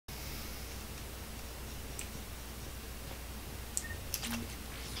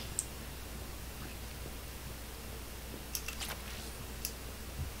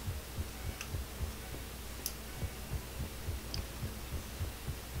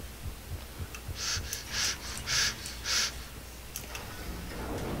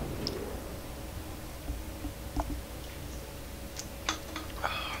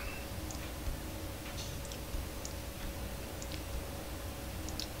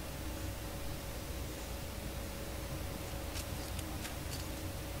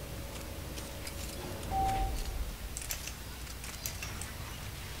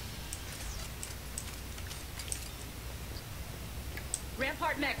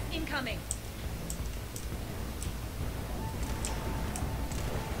Vortex incoming.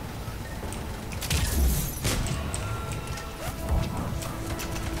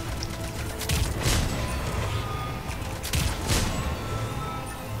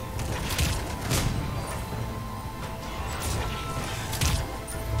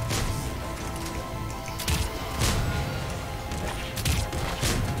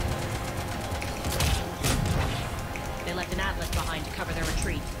 They left an Atlas behind to cover their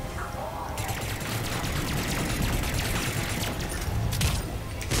retreat.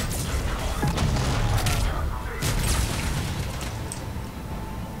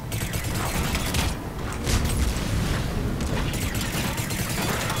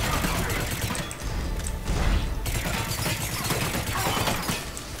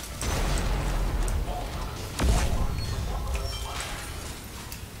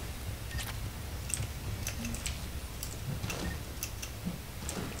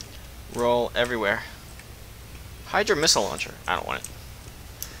 Roll everywhere. Hydra missile launcher. I don't want it.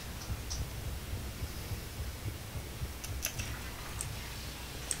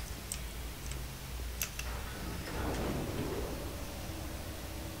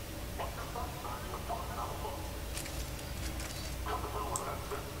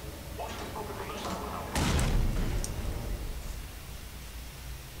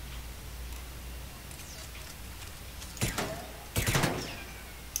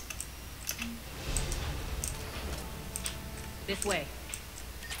 This way.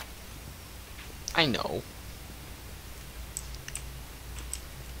 I know.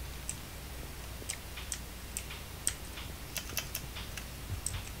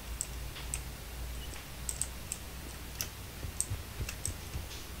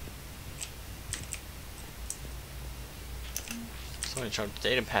 Somebody dropped a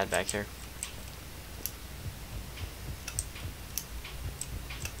data pad back here.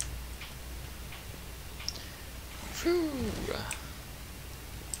 Phew.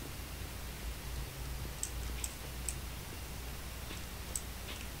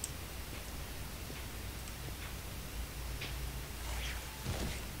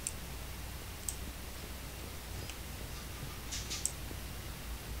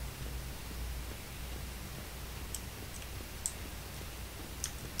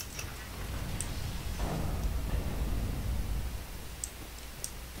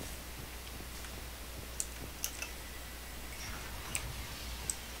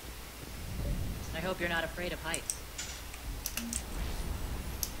 I hope you're not afraid of heights.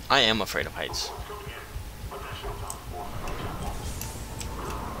 I am afraid of heights.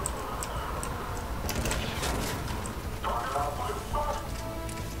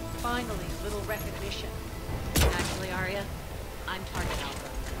 Finally, little recognition. Actually, Arya, I'm target alpha.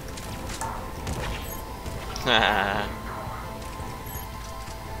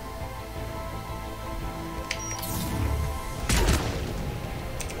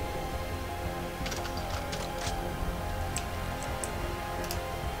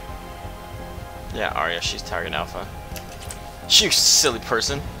 Yeah, Arya, she's target alpha. You silly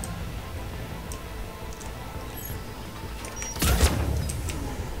person.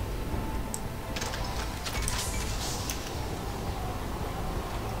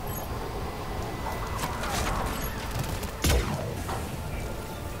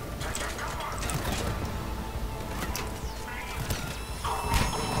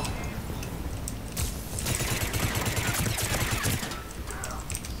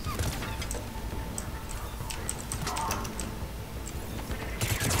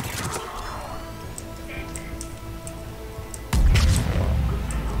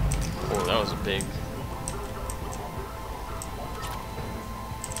 Oh, that was a big.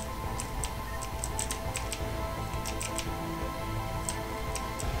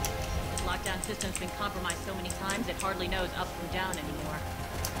 This lockdown system's been compromised so many times it hardly knows up from down anymore.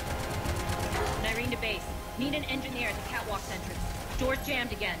 Nyreen to base. Need an engineer at the catwalk's entrance. Door's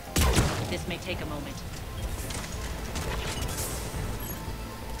jammed again. This may take a moment.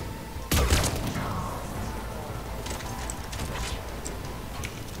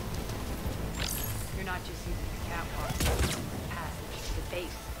 You're not just using the catwalk as a passage to the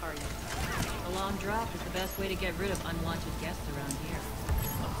base, are you? A long drop is the best way to get rid of unwanted guests around here.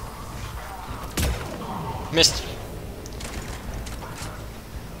 Missed.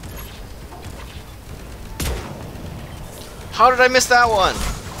 How did I miss that one?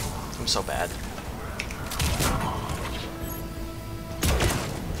 I'm so bad.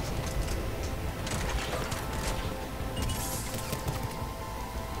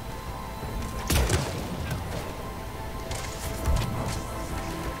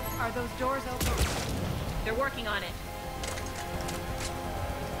 Are those doors open? They're working on it.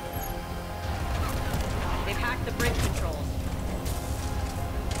 Attack the bridge controls.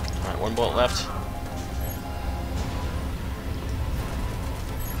 Alright, one bullet left.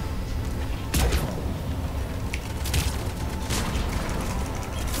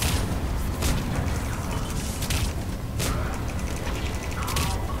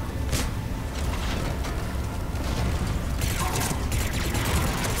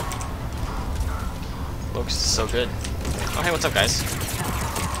 Looks so good. Oh, hey, what's up, guys?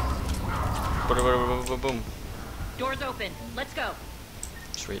 Boom, boom, boom, boom. Doors open. Let's go.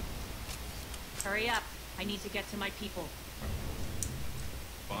 Sweet. Hurry up. I need to get to my people.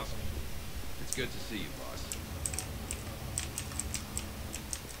 Boss, it's good to see you, boss.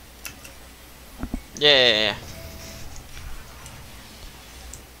 Yeah.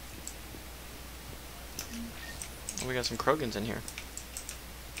 Oh, we got some Krogans in here.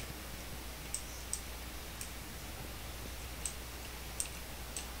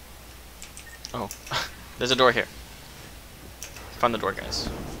 Oh, there's a door here. Find the door, guys.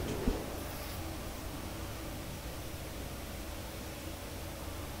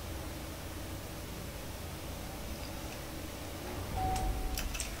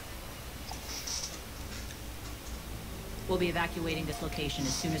 We'll be evacuating this location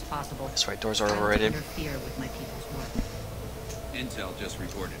as soon as possible. That's right, doors are I won't overrated. interfere with my people's work. Intel just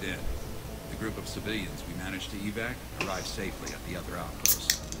reported in. The group of civilians we managed to evac arrived safely at the other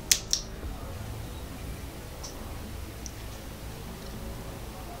outpost.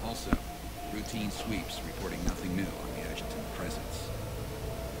 Also, routine sweeps reporting nothing new on the adjutant presence.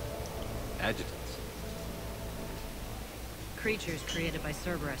 Adjutants? Creatures created by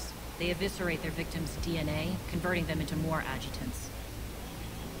Cerberus. They eviscerate their victims' DNA, converting them into more adjutants.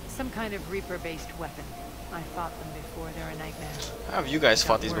 Some kind of Reaper-based weapon. I fought them before, they're a nightmare. How have you guys Got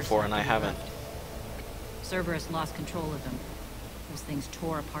fought these worse before and I after you haven't? left. Cerberus lost control of them. Those things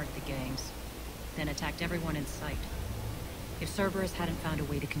tore apart the gangs, then attacked everyone in sight. If Cerberus hadn't found a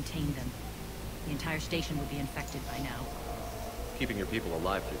way to contain them, the entire station would be infected by now. Keeping your people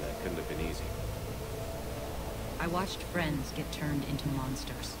alive through that couldn't have been easy. I watched friends get turned into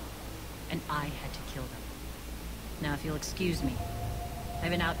monsters, and I had to kill them. Now, if you'll excuse me, I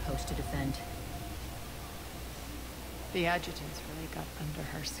have an outpost to defend. The adjutants really got under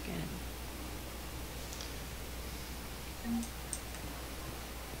her skin.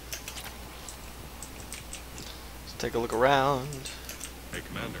 Let's take a look around. Hey,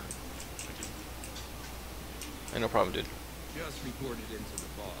 Commander. Hey, no problem, dude. Just reported into the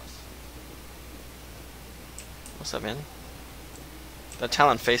boss. What's up, man? That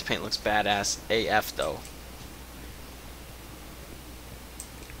Talon face paint looks badass AF, though.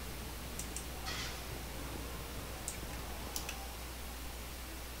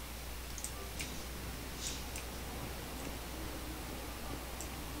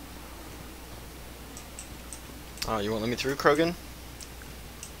 Oh, you won't let me through, Krogan?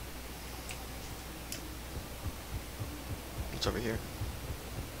 What's over here?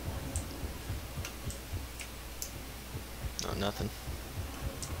 No, nothing.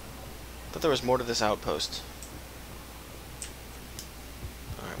 Thought there was more to this outpost.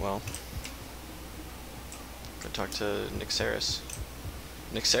 Alright, well. Go talk to Nyxeris.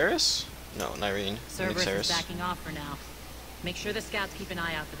 Nyxeris? No, Nyreen. Cerberus is Nyxeris. backing off for now. Make sure the scouts keep an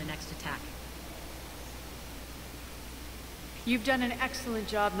eye out for the next attack. You've done an excellent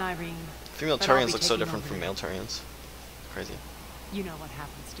job, Nyreen. Female But I'll Turians be look so taking different over from now. male Turians. Crazy. You know what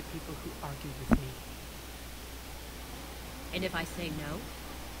happens to people who argue with me. And if I say no,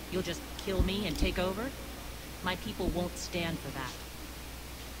 you'll just kill me and take over? My people won't stand for that.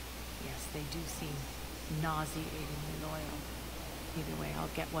 Yes, they do seem nauseatingly loyal. Either way, I'll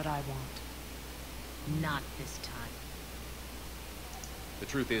get what I want. Not this time. The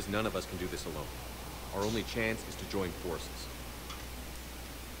truth is, none of us can do this alone. Our only chance is to join forces.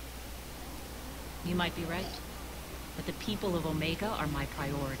 You might be right, but the people of Omega are my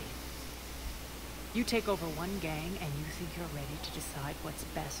priority. You take over one gang and you think you're ready to decide what's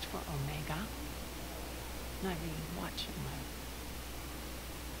best for Omega? Nyreen, watch your mouth.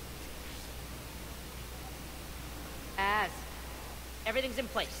 Everything's in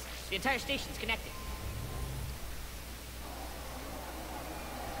place. The entire station's connected.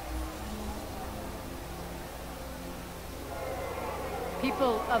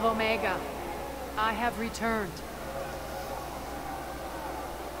 People of Omega, I have returned.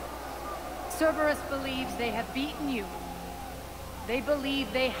 Cerberus believes they have beaten you. They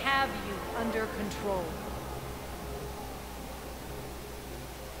believe they have you under control.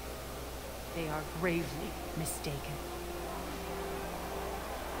 They are gravely mistaken.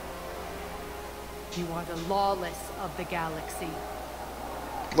 You are the lawless of the galaxy.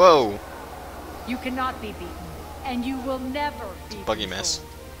 Whoa! You cannot be beaten. and you will never be Buggy mess.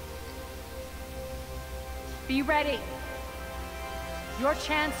 controlled. Be ready. Your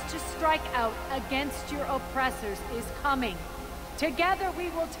chance to strike out against your oppressors is coming. Together we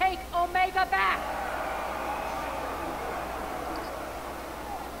will take Omega back!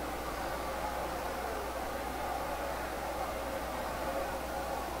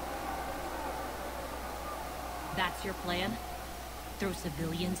 That's your plan? Throw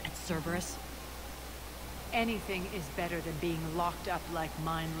civilians at Cerberus? Anything is better than being locked up like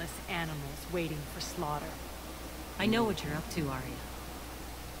mindless animals waiting for slaughter. I know what you're up to, Arya.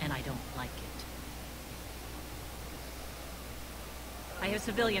 And I don't like it. I have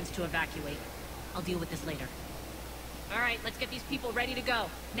civilians to evacuate. I'll deal with this later. Alright, let's get these people ready to go.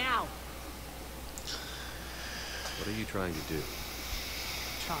 Now! What are you trying to do?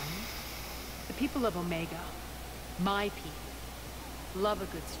 Trying? The people of Omega, my people, love a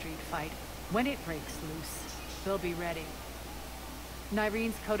good street fight. When it breaks loose, they'll be ready.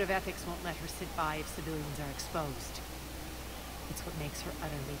 Nyrene's code of ethics won't let her sit by if civilians are exposed. It's what makes her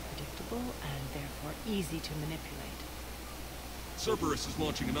utterly predictable and therefore easy to manipulate. Cerberus is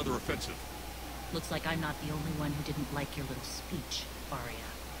launching another offensive. Looks like I'm not the only one who didn't like your little speech,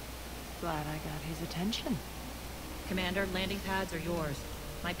 Arya. Glad I got his attention. Commander, landing pads are yours.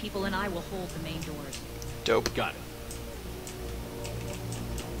 My people and I will hold the main doors. Dope. Got it.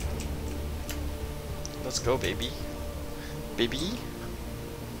 Let's go, baby. Baby?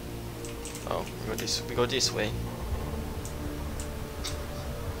 Oh, we go this way.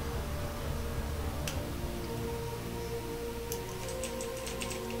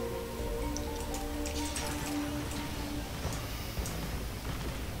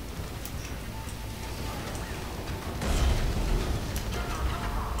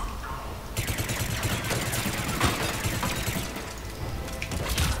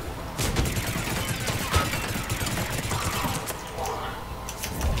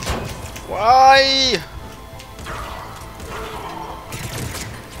 Why?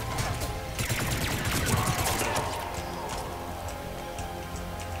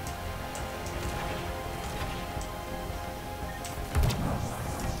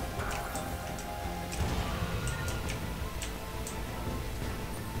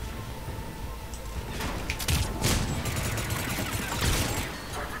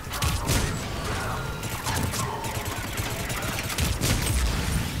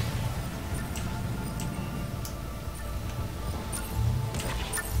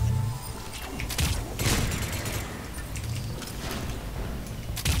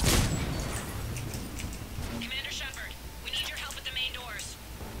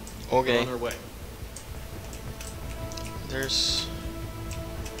 Okay. We're on our way. There's...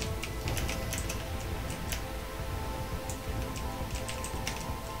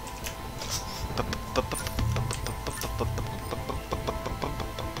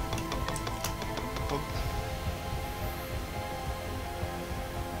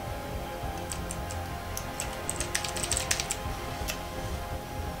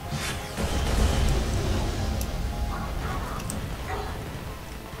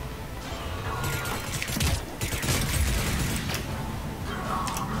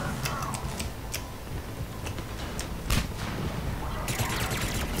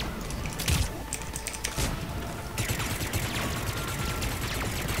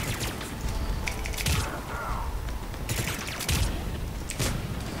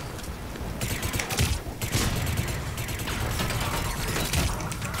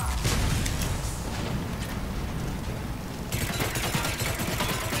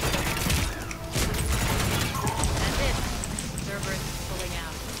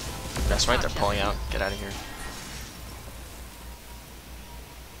 That's right, they're pulling out. Get out of here.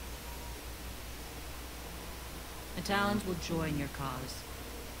 The Talons will join your cause.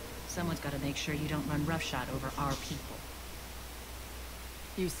 Someone's got to make sure you don't run roughshod over our people.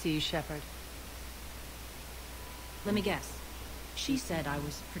 You see, Shepard? Let me guess. She said I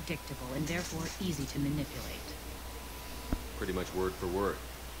was predictable and therefore easy to manipulate. Pretty much word for word.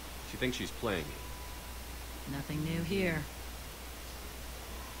 She thinks she's playing me. Nothing new here.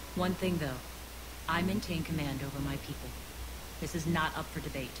 One thing, though. I maintain command over my people. This is not up for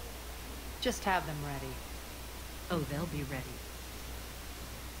debate. Just have them ready. Oh, they'll be ready.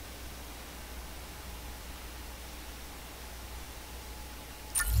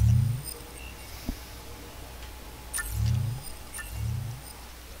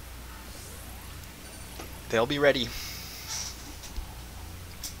 They'll be ready.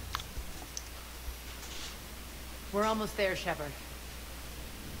 We're almost there, Shepard.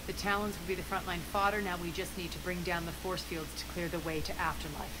 The Talons will be the frontline fodder. Now we just need to bring down the force fields to clear the way to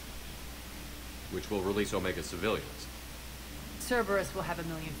Afterlife. which will release Omega civilians. Cerberus will have a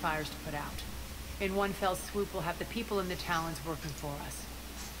million fires to put out. In one fell swoop, we'll have the people in the Talons working for us.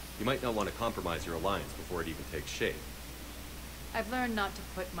 You might not want to compromise your alliance before it even takes shape. I've learned not to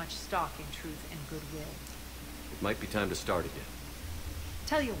put much stock in truth and goodwill. It might be time to start again.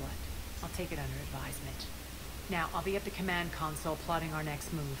 Tell you what, I'll take it under advisement. Now, I'll be at the command console plotting our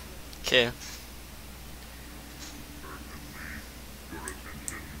next move. Okay.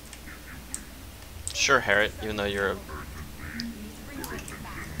 Sure, Harriet, even though you're a...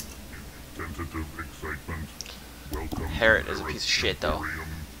 Tentative excitement. Welcome. Harriet is a piece of shit, though.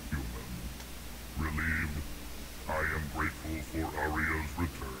 Relieved. I am grateful for Aria's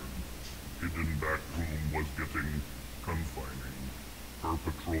return. Hidden back room was getting confining. Her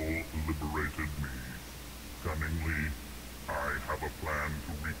patrol liberated me. Cunningly, I have a plan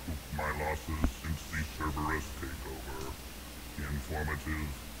to recoup my losses since the Cerberus takeover. Informative.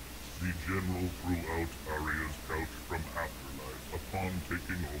 The General threw out Aria's couch from Afterlife. Upon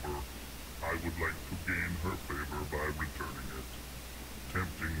taking over, I would like to gain her favor by returning it.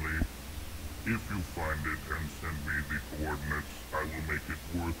 Temptingly, if you find it and send me the coordinates, I will make it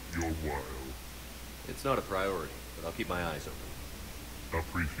worth your while. It's not a priority, but I'll keep my eyes open.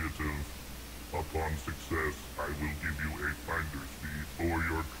 Appreciative. Upon success, I will give you a finder's fee for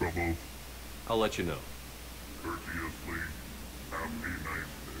your trouble. I'll let you know. Courteously, have a nice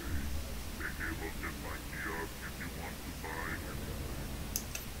day. Take a look at my kiosk if you want to buy anything.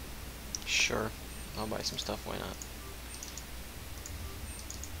 Sure. I'll buy some stuff, why not?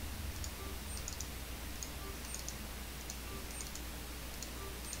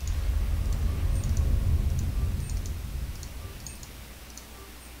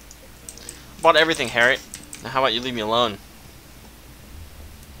 Bought everything, Harriet. Now how about you leave me alone?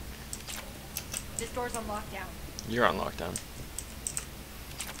 This door's on lockdown. You're on lockdown.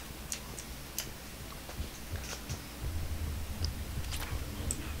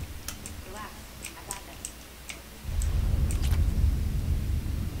 Relax. I got this.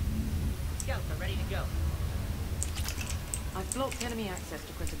 Scouts are ready to go. I've blocked enemy access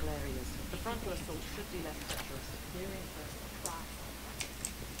to critical areas. The frontal assault should be less treacherous. They're in for a surprise.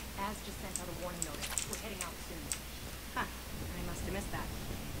 Az just sent out a warning notice. We're heading out soon. Ha! I must have missed that.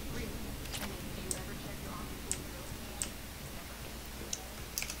 Really? I mean, do you ever check your optical notifications?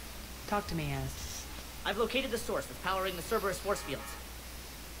 Talk to me, Az. I've located the source that's powering the Cerberus force fields.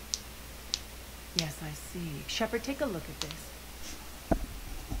 Yes, I see. Shepard, take a look at this.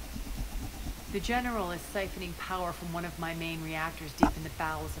 The General is siphoning power from one of my main reactors deep in the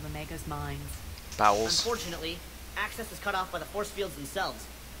bowels of Omega's mines. Bowels. Unfortunately, access is cut off by the force fields themselves.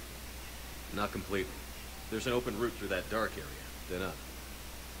 Not completely. There's an open route through that dark area. Then up.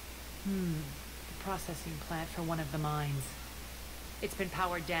 The processing plant for one of the mines. It's been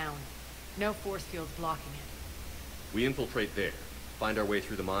powered down. No force fields blocking it. We infiltrate there, find our way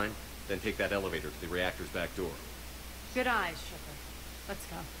through the mine, then take that elevator to the reactor's back door. Good eyes, Shepard. Let's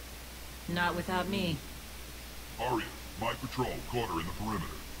go. Not without me. Aria, my patrol, quarter in the perimeter.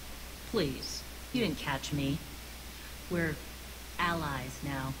 Please. You didn't catch me. We're allies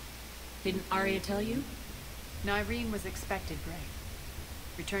now. Didn't Aria tell you? Nyreen was expected, Bray.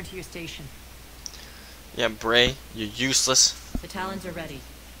 Return to your station. Yeah, Bray, you're useless. The Talons are ready.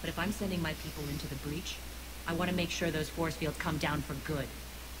 But if I'm sending my people into the breach, I want to make sure those force fields come down for good.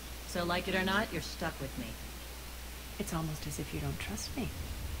 So like it or not, you're stuck with me. It's almost as if you don't trust me.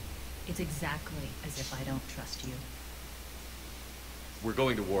 It's exactly as if I don't trust you. We're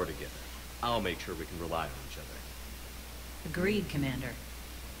going to war together. I'll make sure we can rely on each other. Agreed, Commander.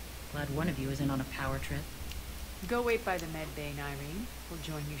 Glad one of you isn't on a power trip. Go wait by the med bay, Nyreen. We'll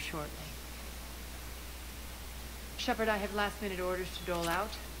join you shortly. Shepard, I have last-minute orders to dole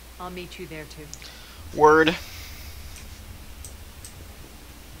out. I'll meet you there, too. Word.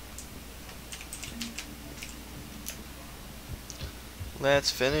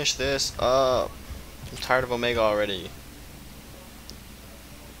 Let's finish this up. I'm tired of Omega already.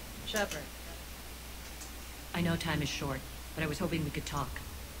 Shepard. I know time is short, but I was hoping we could talk.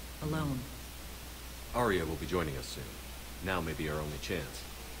 Alone. Aria will be joining us soon. Now may be our only chance.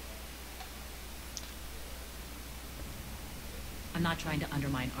 I'm not trying to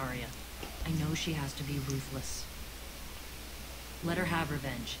undermine Aria. I know she has to be ruthless. Let her have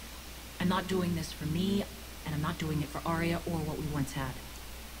revenge. I'm not doing this for me, and I'm not doing it for Aria or what we once had.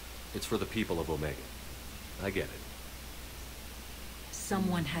 It's for the people of Omega. I get it.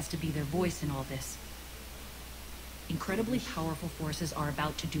 Someone has to be their voice in all this. Incredibly powerful forces are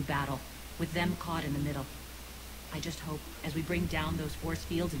about to do battle, with them caught in the middle. I just hope, as we bring down those force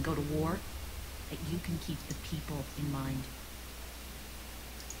fields and go to war, that you can keep the people in mind.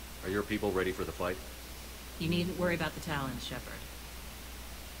 Are your people ready for the fight? You needn't worry about the Talons, Shepard.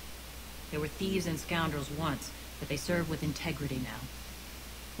 They were thieves and scoundrels once, but they serve with integrity now.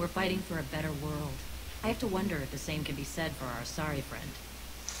 We're fighting for a better world. I have to wonder if the same can be said for our Asari friend.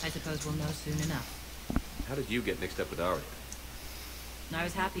 I suppose we'll know soon enough. How did you get mixed up with Arya? I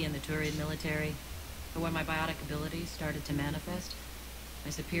was happy in the Turian military, but when my biotic abilities started to manifest,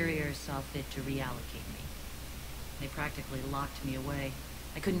 my superiors saw fit to reallocate me. They practically locked me away.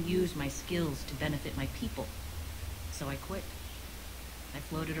 I couldn't use my skills to benefit my people, so I quit. I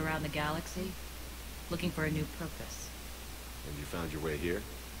floated around the galaxy, looking for a new purpose. And you found your way here?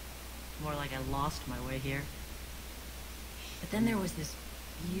 More like I lost my way here. But then there was this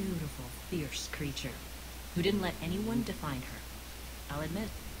beautiful, fierce creature who didn't let anyone define her. I'll admit,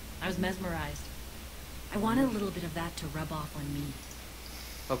 I was mesmerized. I wanted a little bit of that to rub off on me.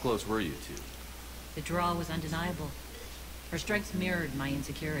 How close were you two? The draw was undeniable. Her strengths mirrored my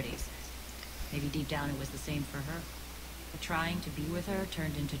insecurities. Maybe deep down it was the same for her. But trying to be with her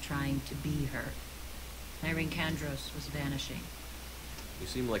turned into trying to be her. Irene Kandros was vanishing. You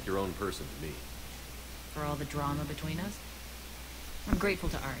seem like your own person to me. For all the drama between us, I'm grateful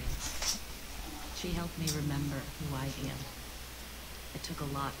to Arya. She helped me remember who I am. It took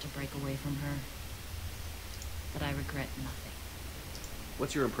a lot to break away from her, but I regret nothing.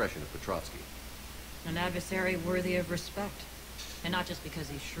 What's your impression of Petrovsky? An adversary worthy of respect, and not just because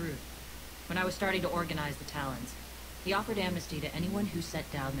he's shrewd. When I was starting to organize the Talons, he offered amnesty to anyone who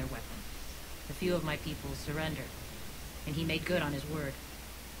set down their weapon. A few of my people surrendered, and he made good on his word.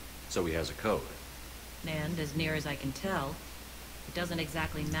 So he has a code. And, as near as I can tell, it doesn't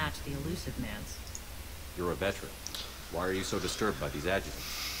exactly match the Elusive Man's. You're a veteran. Why are you so disturbed by these adjutants?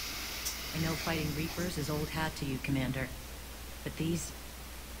 I know fighting Reapers is old hat to you, Commander. But these...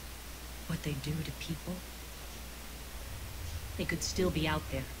 what they do to people... they could still be out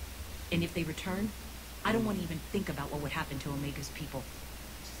there. And if they return, I don't want to even think about what would happen to Omega's people.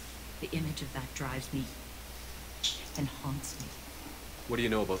 The image of that drives me. And haunts me. What do you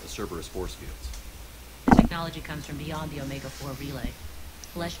know about the Cerberus force fields? The technology comes from beyond the Omega-4 relay.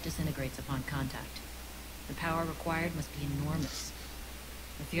 Flesh disintegrates upon contact. The power required must be enormous.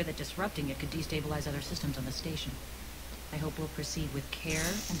 I fear that disrupting it could destabilize other systems on the station. I hope we'll proceed with care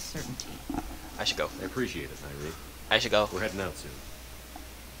and certainty. I should go. I appreciate it, Irene. I should go. We're heading out soon.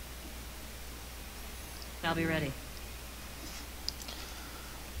 I'll be ready.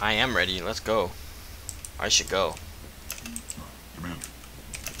 I am ready. Let's go. I should go. Commander.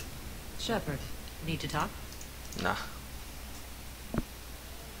 Shepard, need to talk? Nah.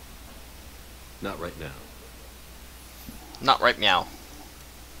 Not right now. Not right meow.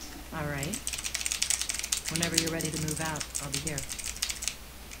 All right. Whenever you're ready to move out, I'll be here.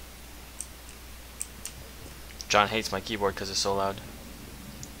 John hates my keyboard because it's so loud.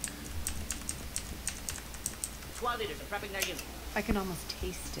 Squad leaders are prepping their unit. I can almost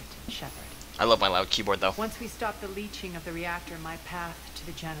taste it, Shepard. I love my loud keyboard though. Once we stop the leaching of the reactor, my path to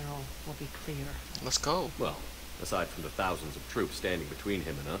the General will be clear. Let's go. Well, aside from the thousands of troops standing between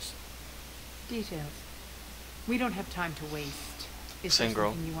him and us. Details. We don't have time to waste. Is Same there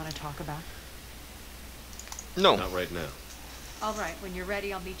girl. something you want to talk about? No. Not right now. All right, when you're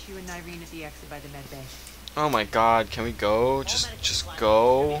ready, I'll meet you and Irene at the exit by the med bay. Oh my god, can we go? All Just medics fly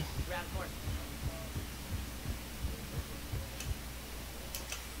go. ground course.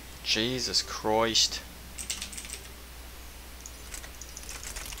 Jesus Christ.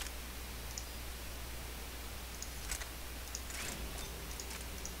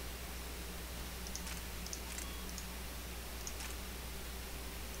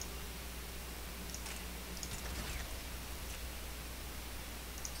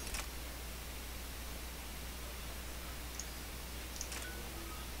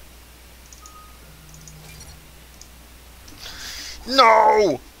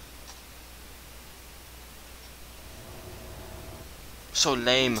 No! So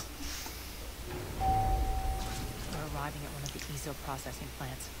lame. We're arriving at one of the ESO processing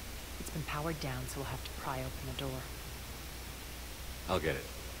plants. It's been powered down, so we'll have to pry open the door. I'll get it.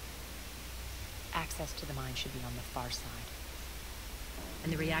 Access to the mine should be on the far side.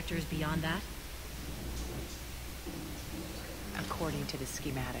 And the reactor is beyond that? According to the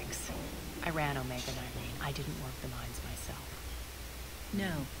schematics. I ran Omega and Irene. I didn't work the mines myself.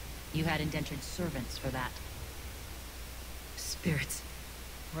 No. You had indentured servants for that. Spirits.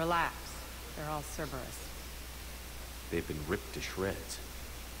 Relax. They're all Cerberus. They've been ripped to shreds.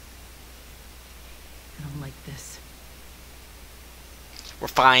 I don't like this. We're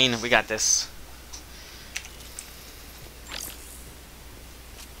fine. We got this.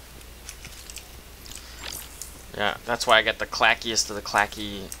 Yeah, that's why I get the clackiest of the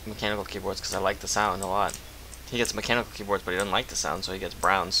clacky mechanical keyboards, because I like the sound a lot. He gets mechanical keyboards, but he doesn't like the sound, so he gets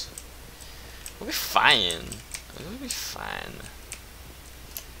browns. We'll be fine. We'll be fine.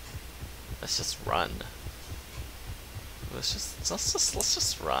 Let's just run. Let's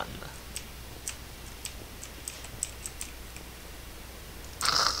just run.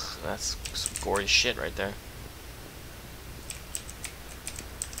 That's some gory shit right there.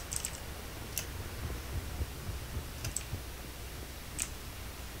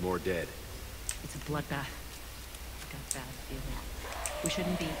 More dead. It's a bloodbath. I got a bad feeling. We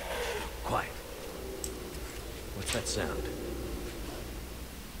shouldn't be... Quiet. What's that sound?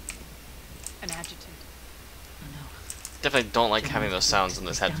 An adjutant. Oh no. Definitely don't like having those sounds in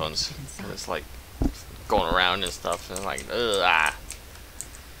those headphones. It's like going around and stuff, and like, ugh, ah.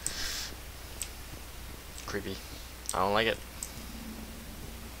 Creepy. I don't like it.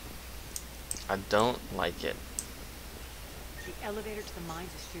 I don't like it. The elevator to the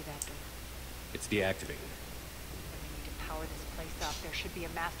mines is through that door. It's deactivated. When we need to power this place up, there should be a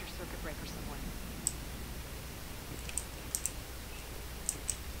master circuit breaker somewhere.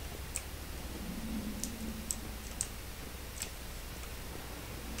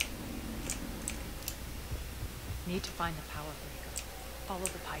 Need to find the power breaker. Follow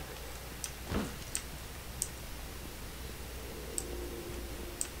the pipe.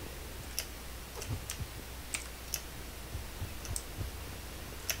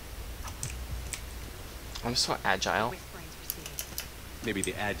 I'm so agile. Whisperings we're seeing. Maybe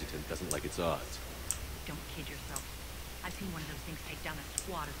the adjutant doesn't like its odds. Don't kid yourself. I've seen one of those things take down a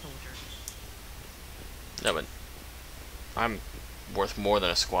squad of soldiers. No, but I'm worth more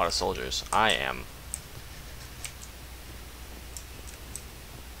than a squad of soldiers. I am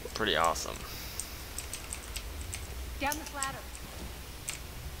pretty awesome. Down this ladder.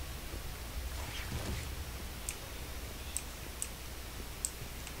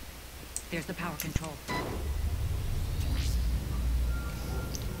 There's the power control.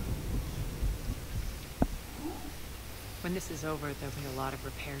 When this is over, there'll be a lot of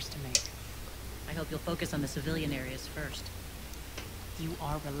repairs to make. I hope you'll focus on the civilian areas first. You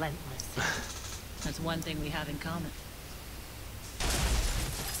are relentless. That's one thing we have in common.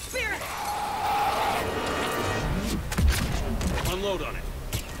 Spirit! Unload on it.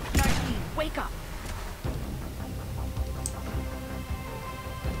 Nareen, wake up!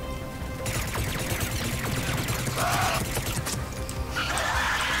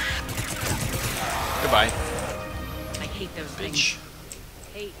 Goodbye. I hate those things. Bitch.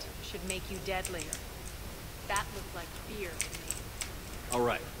 Hate should make you deadlier. That looked like fear to me. All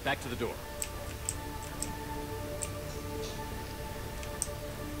right, back to the door.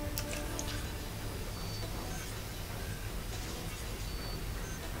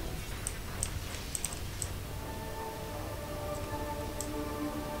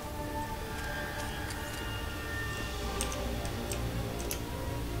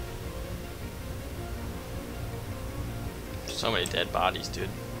 So many dead bodies, dude.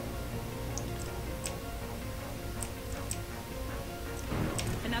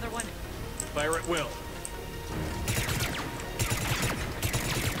 Another one. Fire at will.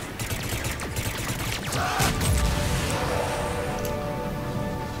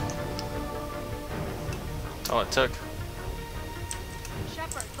 That's all it took.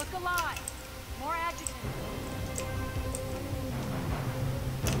 Shepard, look alive! More adjutants.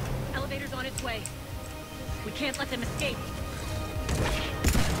 Elevator's on its way. We can't let them escape.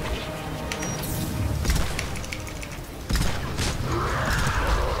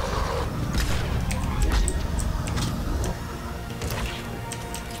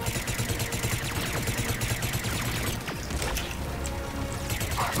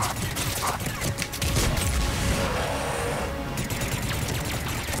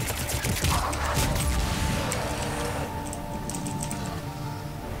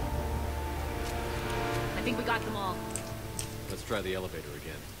 I think we got them all. Let's try the elevator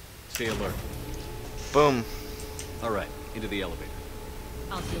again. Stay alert. Boom. All right, into the elevator.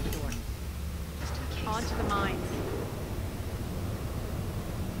 I'll seal the door. Just in case. On to the mines.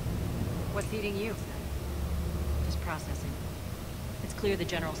 What's eating you? Just processing. It's clear the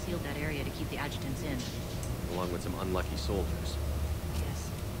General sealed that area to keep the adjutants in. Along with some unlucky soldiers. Yes.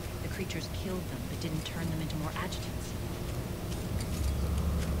 The creatures killed them, but didn't turn them into more adjutants.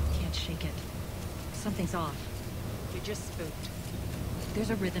 Can't shake it. Something's off. You just spooked. There's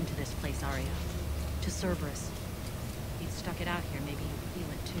a rhythm to this place, Arya. To Cerberus. If you'd stuck it out here, maybe you'd feel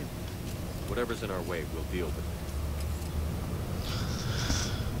it too. Whatever's in our way, we'll deal with it.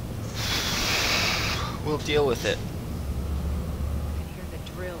 We'll deal with it. I can hear the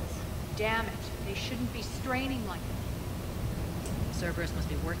drills. Damn it. They shouldn't be straining like that. Cerberus must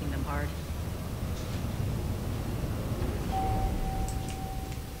be working them hard.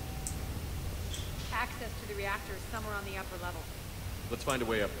 Access to the reactor is somewhere on the upper level. Let's find a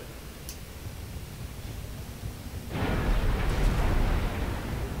way up there.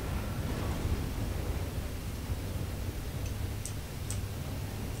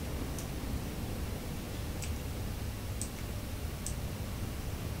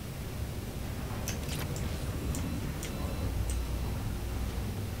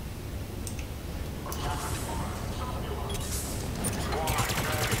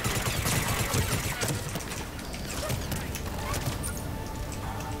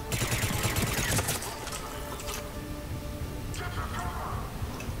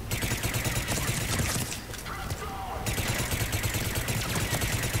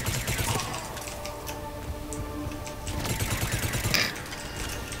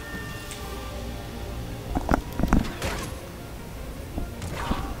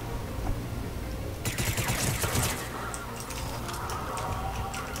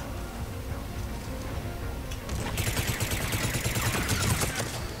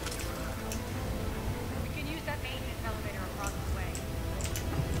 We can use that maintenance elevator across the way.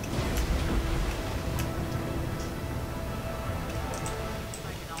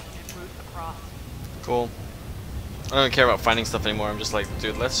 Find an alternate route across. Cool. I don't care about finding stuff anymore. I'm just like,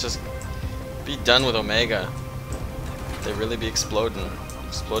 dude, let's just be done with Omega. They really be exploding.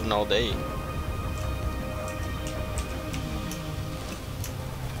 Exploding all day.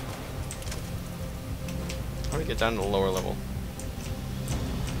 How do we get down to the lower level?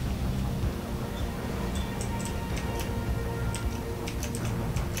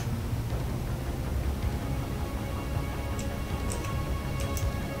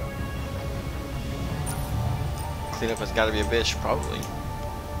 Cleanup has got to be a bitch, probably.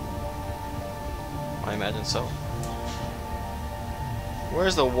 I imagine so.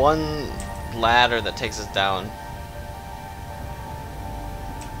 Where's the one ladder that takes us down?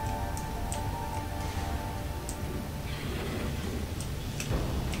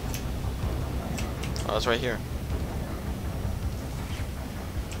 Oh, it's right here.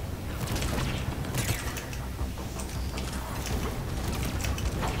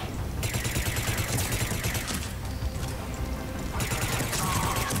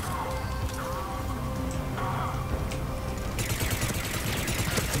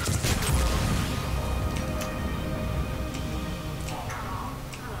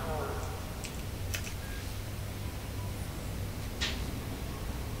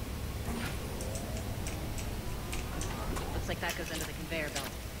 Looks like that goes under the conveyor belt.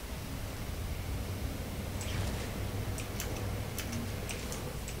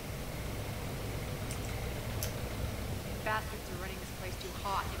 Bastards are running this place too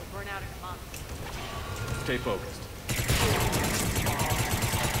hot. It'll burn out in a month. Stay focused.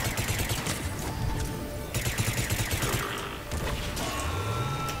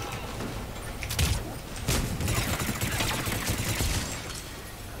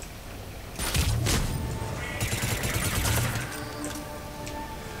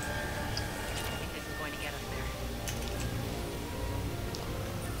 I think this is going to get us there.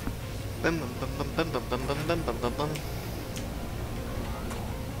 Bum, bum, bum, bum, bum, bum, bum, bum, bum, bum, bum.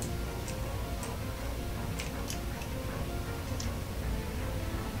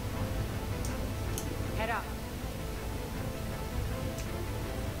 Head up.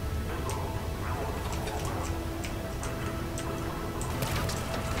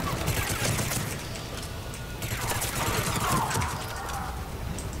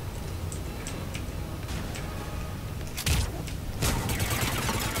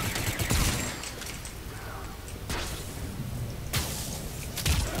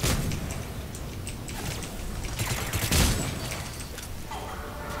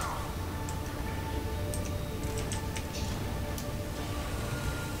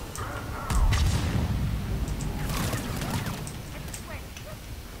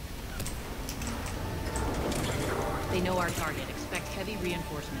 They know our target. Expect heavy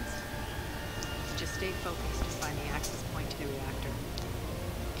reinforcements. Just stay focused to find the access point to the reactor.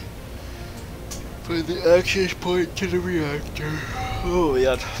 Find the access point to the reactor. Oh,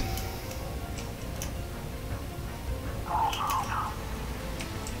 yeah.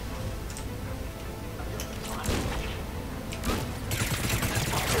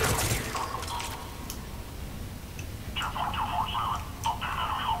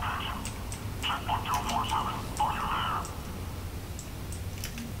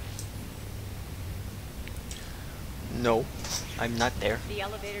 No, I'm not there. The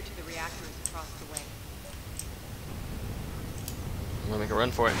elevator to the reactor is across the way. I'm gonna make a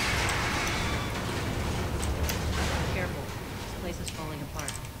run for it. place is falling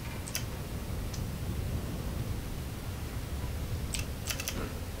apart.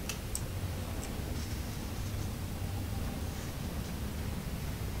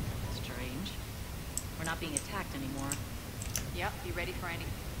 Strange. We're not being attacked anymore. Yep, be ready for anything.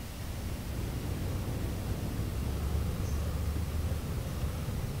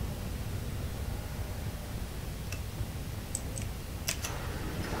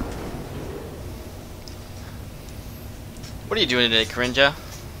 What are you doing today, Corinja?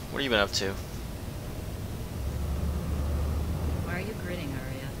 What have you been up to? Why are you grinning,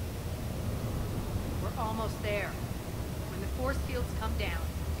 Arya? We're almost there. When the force fields come down,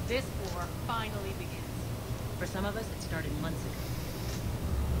 this war finally begins. For some of us, it started months ago.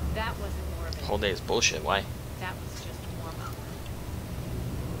 That wasn't more of it. Whole day is bullshit. Why? That was just warm up.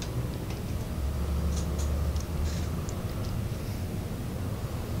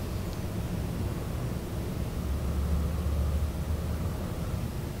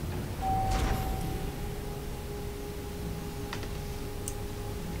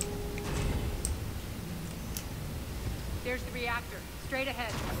 There's the reactor. Straight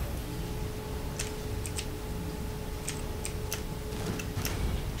ahead.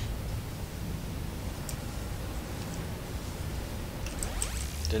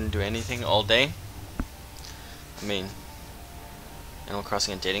 Didn't do anything all day. I mean, Animal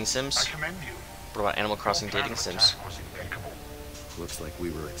Crossing and dating sims? I commend you. What about Animal Crossing Your plan dating of sims? attack was impeccable. Looks like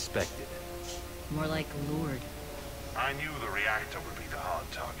we were expected. More like lured. I knew the reactor would be the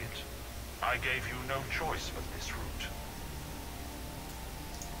hard target. I gave you no choice but this route.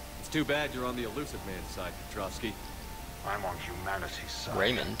 It's too bad you're on the Illusive Man side, Petrovsky. I'm on humanity's side.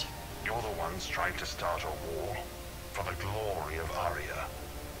 Raymond. You're the ones trying to start a war for the glory of Arya.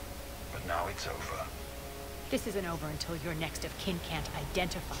 But now it's over. This isn't over until your next of kin can't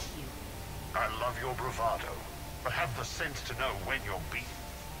identify you. I love your bravado, but have the sense to know when you're beaten.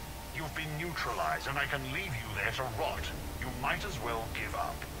 You've been neutralized, and I can leave you there to rot. You might as well give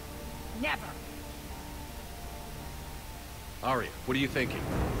up. Never! Arya, what are you thinking?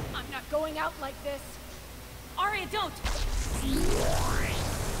 I'm not going out like this. Arya, don't!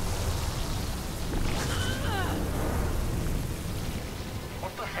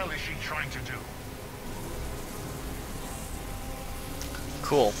 What the hell is she trying to do?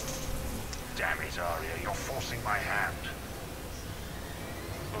 Cool. Damn it, Arya, you're forcing my hand.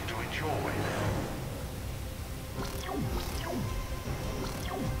 We'll do it your way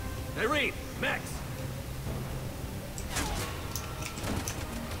then. Irene! Max!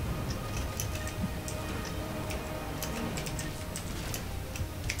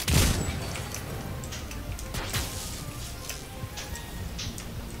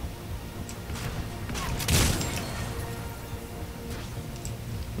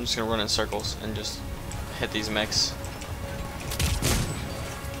 I'm just gonna run in circles and just hit these mechs.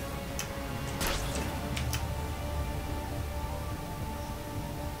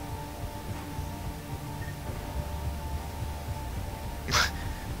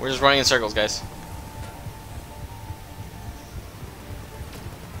 We're just running in circles, guys.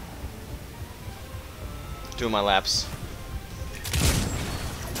 Doing my laps.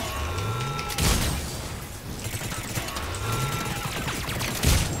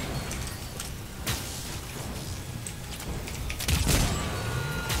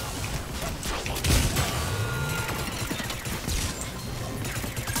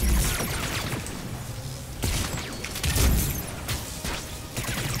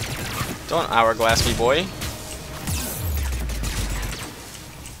 Don't hourglass me, boy.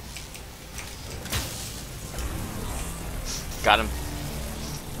 Got him.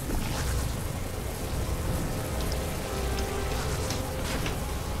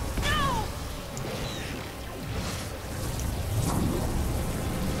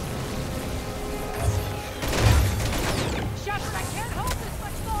 Shepard, I can't hold this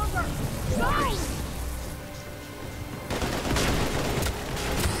much longer! Go!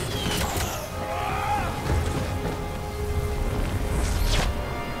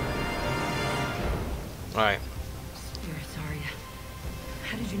 Alright. Spirits, Arya.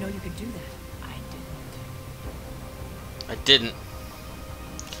 How did you know you could do that? I didn't.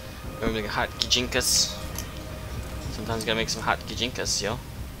 Gonna make a hot gijinkas. Sometimes gotta make some hot gijinkas, yo.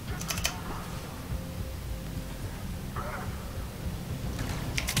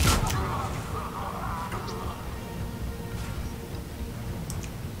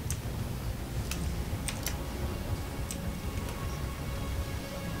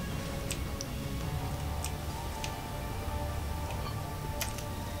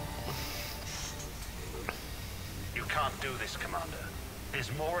 You can't do this, Commander.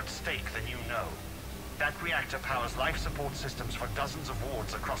 There's more at stake than you know. That reactor powers life support systems for dozens of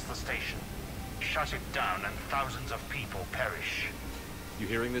wards across the station. Shut it down and thousands of people perish. You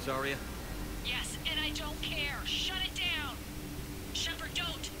hearing this, Arya? Yes, and I don't care. Shut it down. Shepard,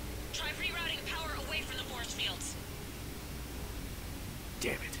 don't. Try rerouting power away from the force fields.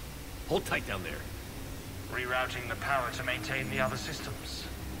 Damn it. Hold tight down there. Rerouting the power to maintain the other systems.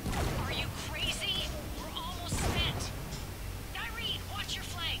 Are you crazy? We're almost spent. Nyreen, watch your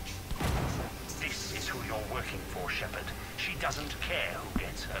flank. This is who you're working for, Shepard. She doesn't care who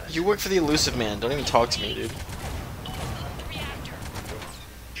gets hurt. You work for the Elusive Man. Don't even talk to me, dude. Overload the reactor.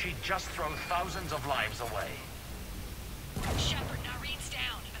 She'd just throw thousands of lives away. Shepard, Nyreen's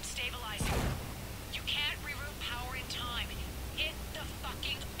down. I'm stabilizing. You can't reroute power in time. Hit the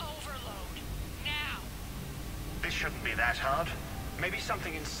fucking overload. Now. This shouldn't be that hard. Maybe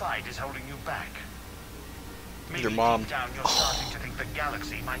something inside is holding you back. Maybe Your mom. deep down you're starting to think the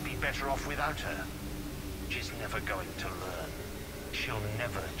galaxy might be better off without her. She's never going to learn. She'll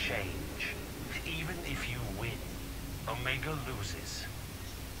never change. Even if you win, Omega loses.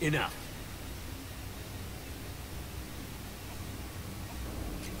 Enough.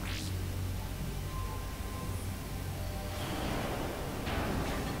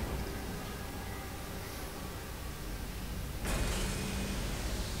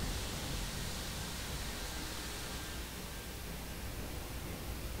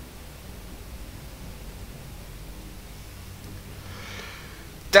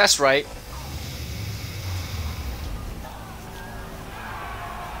 That's right.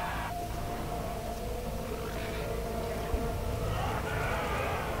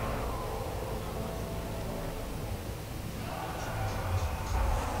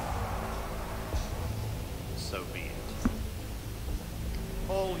 So be it.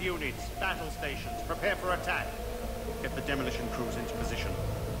 All units, battle stations, prepare for attack. Get the demolition crews into position.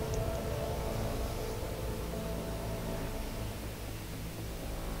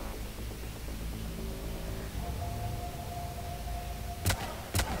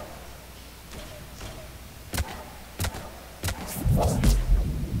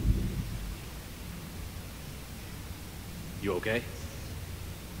 You okay?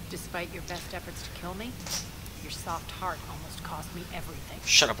 Despite your best efforts to kill me, your soft heart almost cost me everything.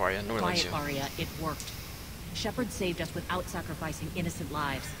 Shut up, Arya. Nobody likes Quiet, you. Arya. It worked. Shepard saved us without sacrificing innocent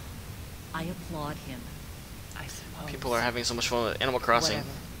lives. I applaud him. I suppose. People are having so much fun with Animal Crossing.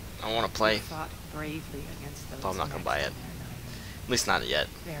 Whatever. I want to play. You fought bravely against those But I'm not gonna mechs buy in it. there, Nyreen. At least not yet.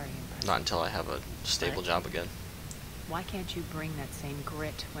 Very impressive. Not until I have a stable But- job again. Why can't you bring that same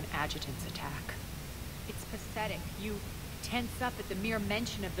grit when adjutants attack? It's pathetic. You tense up at the mere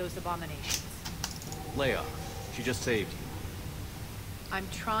mention of those abominations. Leia, she just saved you. I'm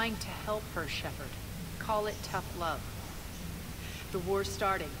trying to help her, Shepard. Call it tough love. The war's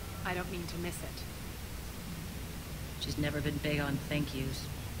starting. I don't mean to miss it. She's never been big on thank yous.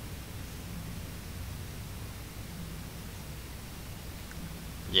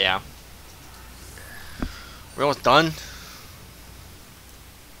 Yeah. We're almost done.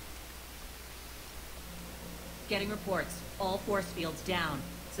 Getting reports. All force fields down.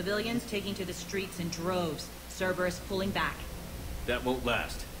 Civilians taking to the streets in droves. Cerberus pulling back. That won't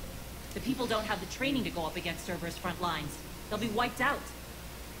last. The people don't have the training to go up against Cerberus front lines. They'll be wiped out.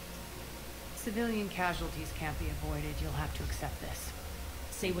 Civilian casualties can't be avoided. You'll have to accept this.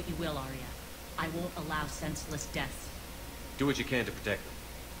 Say what you will, Arya. I won't allow senseless deaths. Do what you can to protect them.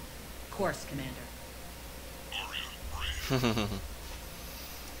 Of course, Commander. Arya, Ray,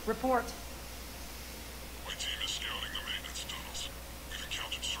 Report. my team is scouting the maintenance tunnels. We've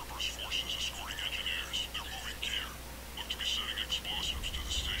encountered Cerberus forces escorting engineers. They're moving gear. Look to be setting explosives to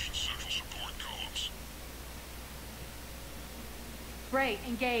the station's central support columns. Ray,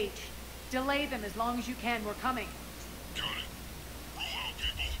 engage. Delay them as long as you can. We're coming. Got it. Roll out,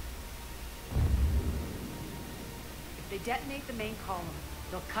 people. If they detonate the main column,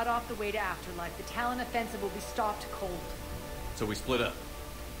 they'll cut off the way to Afterlife. The Talon offensive will be stopped cold. So we split up.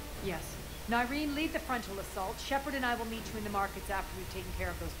 Yes. Nyreen, lead the frontal assault. Shepard and I will meet you in the markets after we've taken care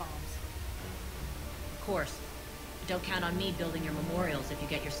of those bombs. Of course. But don't count on me building your memorials if you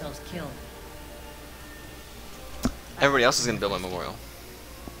get yourselves killed. Everybody else is gonna build my memorial.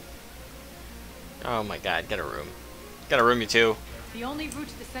 Oh my god, get a room. Get a room, you two. The only route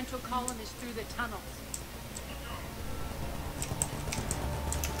to the central column is through the tunnels.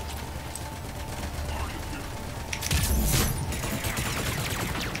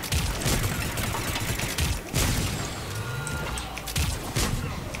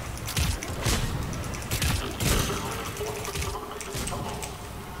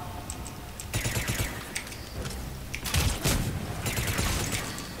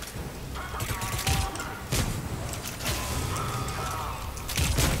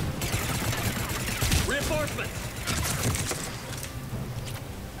 Reinforcements!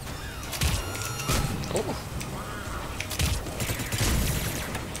 Oh.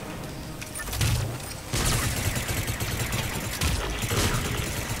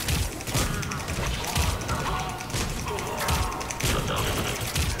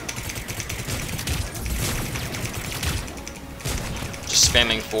 Just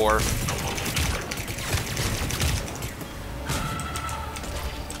spamming 4.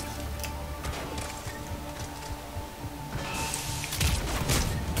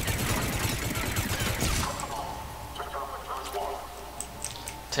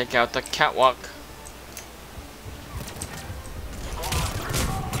 Take out the catwalk.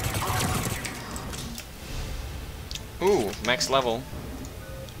 Ooh, max level.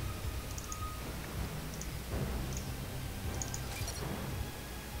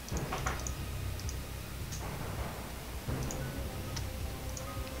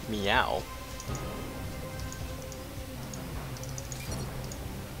 Meow.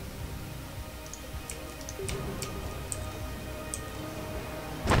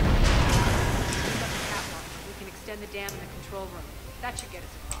 We can extend the dam in the control room. That should get us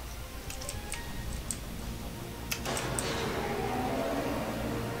across.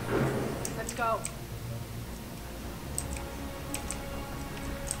 Let's go.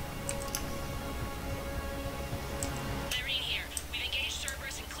 Irene here. We've engaged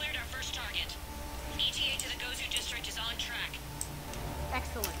Cerberus and cleared our first target. ETA to the Gozu district is on track.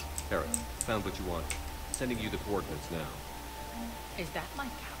 Excellent. Harry, found what you want. Sending you the coordinates now. Is that my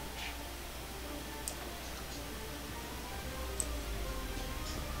couch?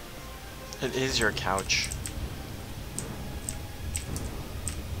 It is your couch.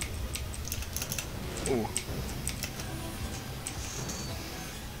 Ooh.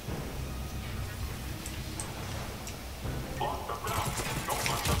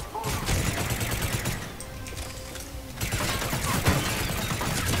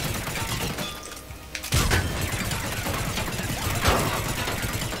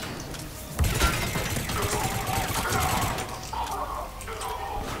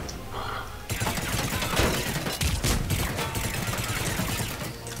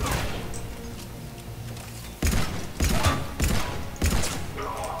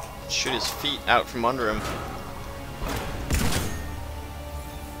 Shoot his feet out from under him.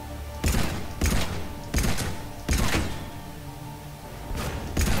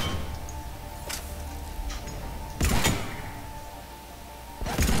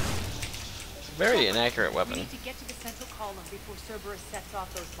 Very inaccurate We weapon. need to get to the central column before Cerberus sets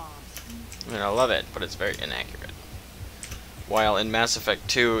off those bombs. I mean, I love it, but it's very inaccurate. While in Mass Effect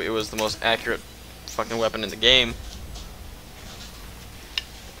 2, it was the most accurate fucking weapon in the game.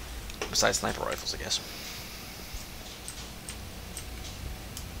 Besides sniper rifles, I guess.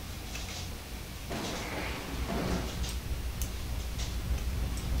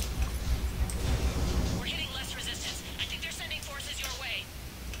 We're hitting less resistance. I think they're sending forces your way.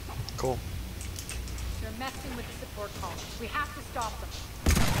 Cool. They're messing with the support column. We have to stop them.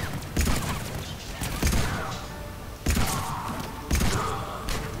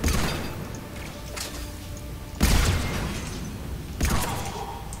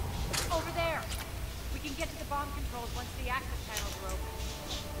 Over there. We can get to the bomb controls once the access panels are open.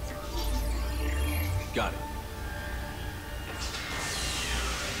 Got it.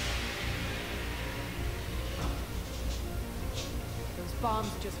 Those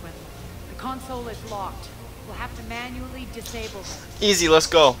bombs just went off. The console is locked. We'll have to manually disable them. Easy, let's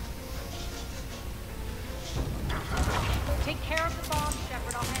go. Take care of the bombs,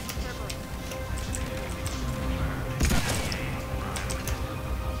 Shepard. I'll handle Cerberus.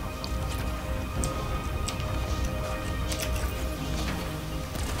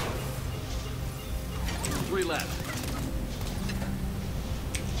 Three left.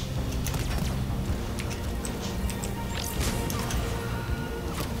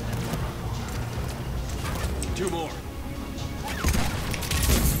 Two more.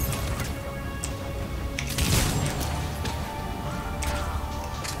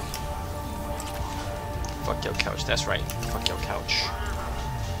 Fuck your couch, that's right. Fuck your couch.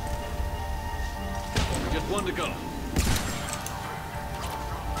 Just one to go.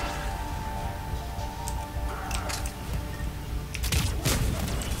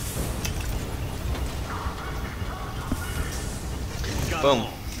 Got Boom. them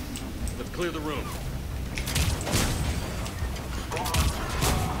all. Let's clear the room.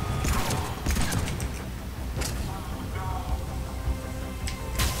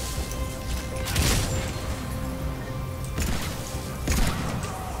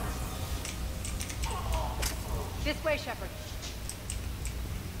 This way, Shepard.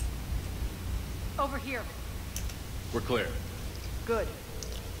 Over here. We're clear. Good.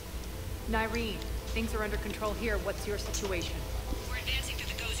 Nyreen, things are under control here. What's your situation? We're advancing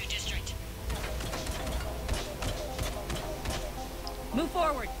through the Gozu district. Move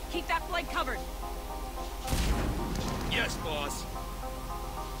forward. Keep that flank covered. Yes, boss.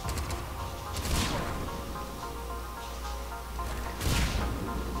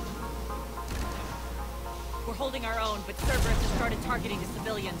 We're holding our own, but Cerberus has started targeting the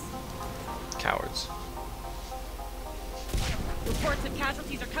civilians. Cowards. Reports of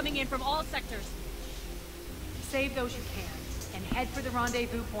casualties are coming in from all sectors. Save those you can, and head for the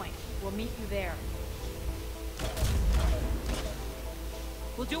rendezvous point. We'll meet you there.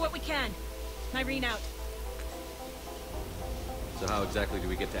 We'll do what we can. Nyreen out. So how exactly do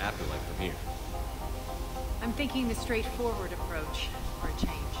we get to Afterlife from here? I'm thinking the straightforward approach, for a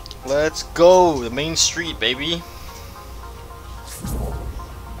change. Let's go! The main street, baby!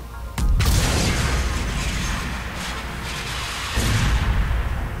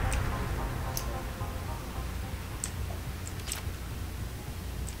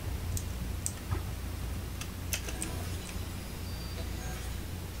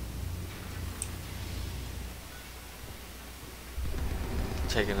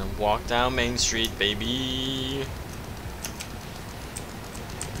 Taking a walk down Main Street, baby!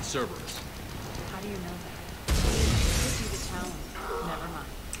 Cerberus. How do you know that? Could be the Talon.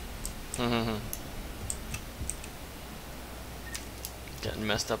 Never mind. Getting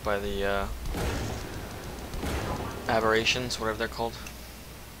messed up by the aberrations, whatever they're called.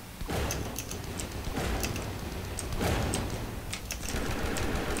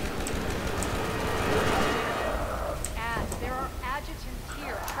 There are adjutants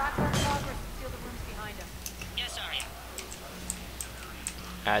here. Track our progress and seal the rooms behind us. Yes, Arya.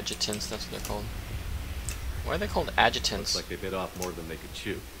 Adjutants, that's what they're called. Why are they called adjutants? Looks like they bit off more than they could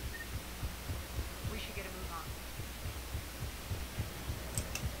chew. We should get a move on.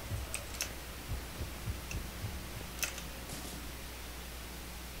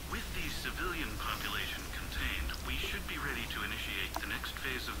 With the civilian population contained, we should be ready to initiate the next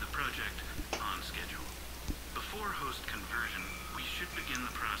phase of the project on schedule. Before host conversion, we should begin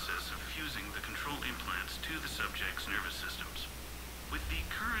the process of fusing the control implants to the subject's nervous systems. With the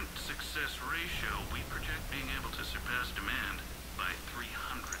current success ratio, we project being able to surpass demand by 300%.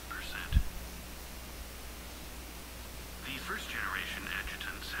 The first generation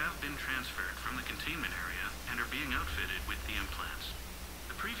adjutants have been transferred from the containment area and are being outfitted with the implants.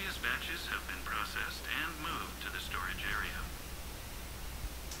 The previous batches have been processed and moved to the storage area.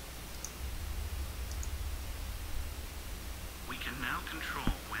 We can now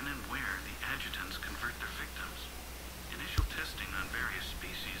control when and where the adjutants convert their victims. Initial testing on various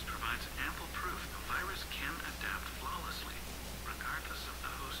species provides ample proof the virus can adapt flawlessly, regardless of the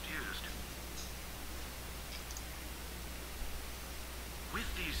host used. With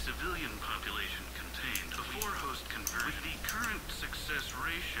the civilian population contained, before host conversion, with the current success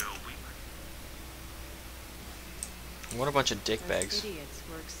ratio, What a bunch of dick Those bags. idiots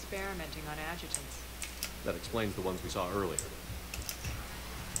were experimenting on adjutants. That explains the ones we saw earlier.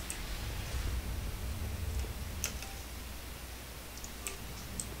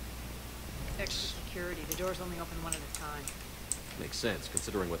 Extra security. The doors only open one at a time. Makes sense,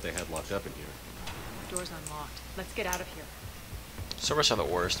 considering what they had locked up in here. The door's unlocked. Let's get out of here. Cerberus are the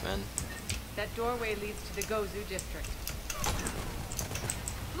worst, man. That doorway leads to the Gozu district.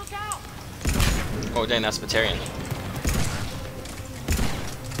 Look out! Oh dang, that's Batarian.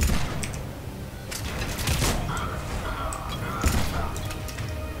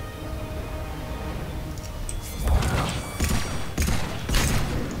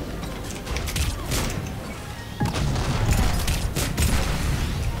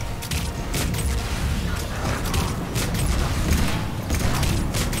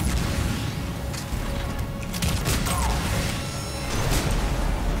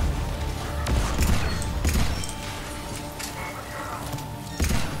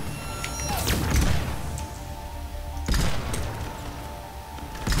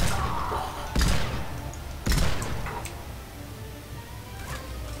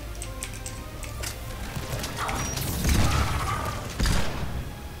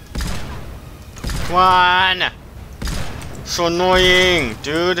 Come on! So annoying,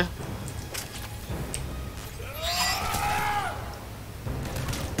 dude.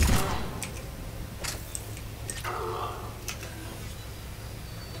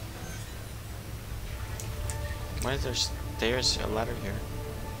 Why is there stairs, a ladder here?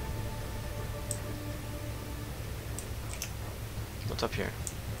 What's up here?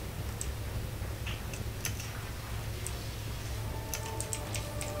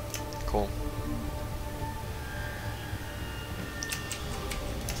 Cool.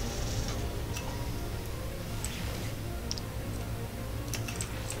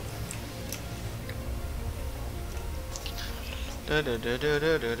 I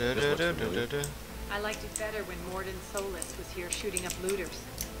liked it better when Morden Solis was here shooting up looters.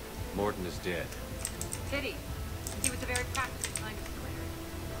 Morden is dead. Pity. He was a very practical kind of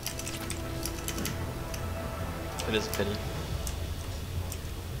slayer. It is a pity.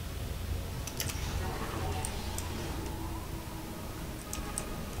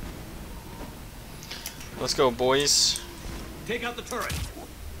 Let's go, boys. Take out the turret.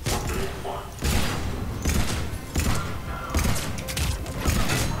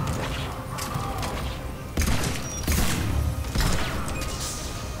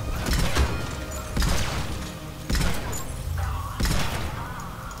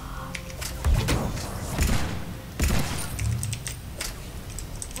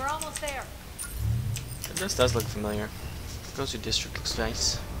 We're almost there. This does look familiar. Gozu District looks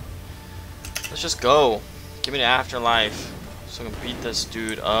nice. Let's just go. Give me the afterlife so I can beat this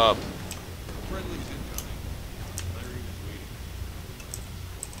dude up. Friendly's incoming. Larry is waiting.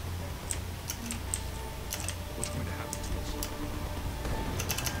 What's going to happen to us?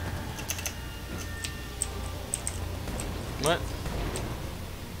 What?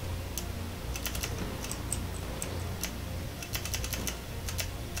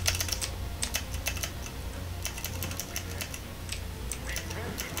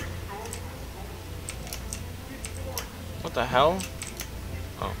 What the hell?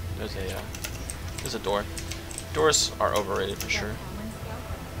 Oh, there's a door. Doors are overrated for sure.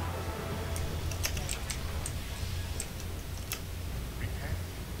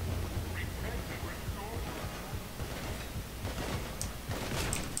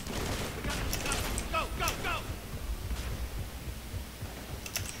 Go, go, go!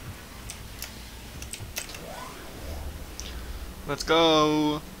 Let's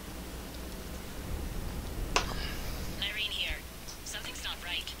go.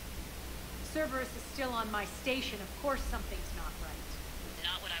 Cerberus is still on my station. Of course something's not right.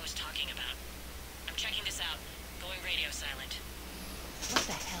 Not what I was talking about. I'm checking this out. Going radio silent. What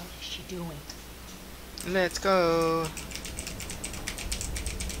the hell is she doing? Let's go.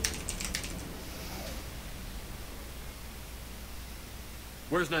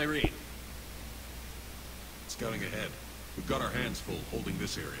 Where's Nyreen? Scouting ahead. We've got our hands full holding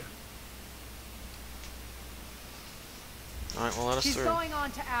this area. Alright, well let us She's through. going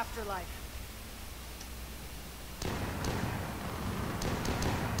on to Afterlife.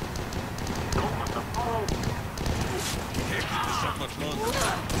 Can't keep this up much longer.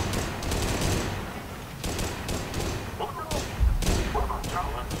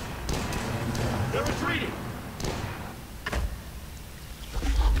 They're retreating!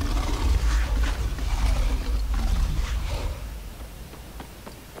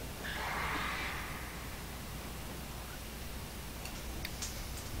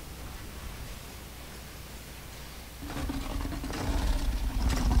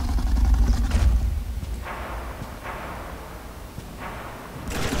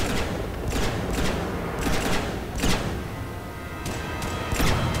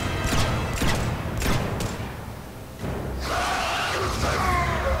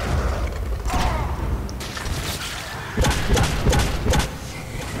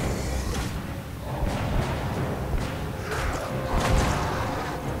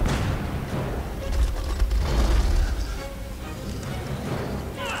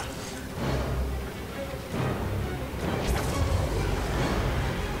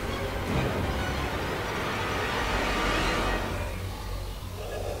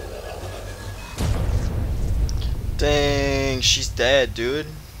 Dang, she's dead, dude.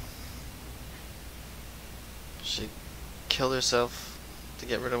 She killed herself to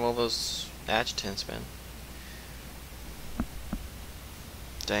get rid of all those adjutants, man.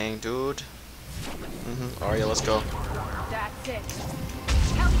 Dang, dude. Arya, let's go. That's it.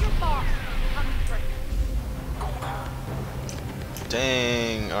 Tell your boss I'm coming for you.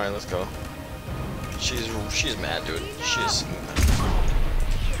 Dang. Alright, let's go. She's mad, dude. She's mad.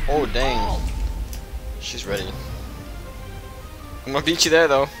 Oh, dang. She's ready. I'm gonna beat you there,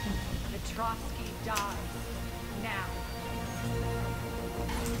 though. Petrovsky dies. Now.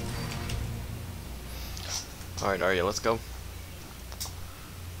 Alright, Arya, let's go.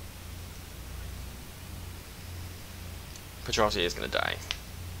 Petrovsky is gonna die.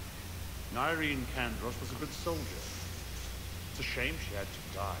 Nyreen Kandros was a good soldier. It's a shame she had to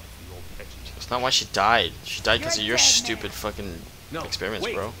die for your petty. That's not why she died. She died because of your stupid fucking experiments,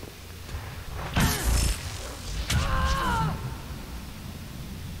 wait. bro.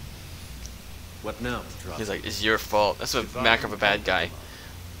 What now, Petrovsky? He's like, it's your fault. That's what Mac of a bad guy.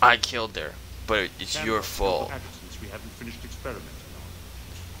 I killed her, but it's your fault. We haven't finished experimenting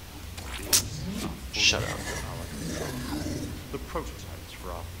on. Shut up. the prototypes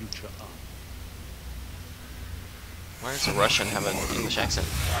for our future army. Why does a Russian have an English accent?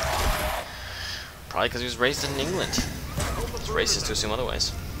 Probably because he was raised in England. It's racist to assume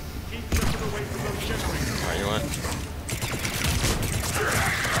otherwise. Alright, you know what?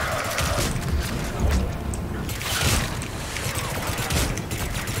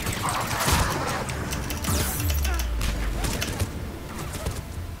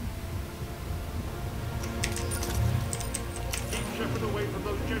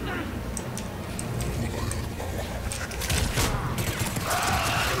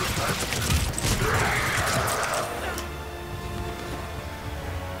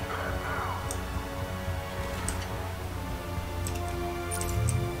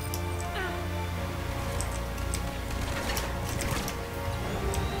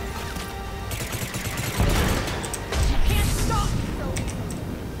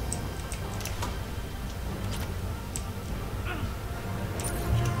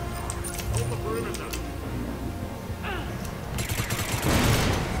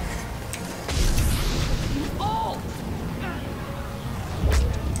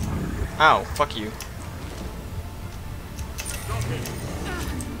 Ow, fuck you.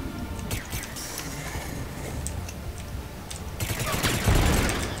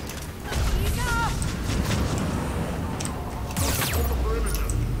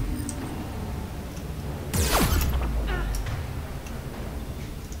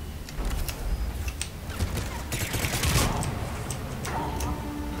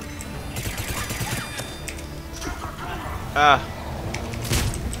 Ah.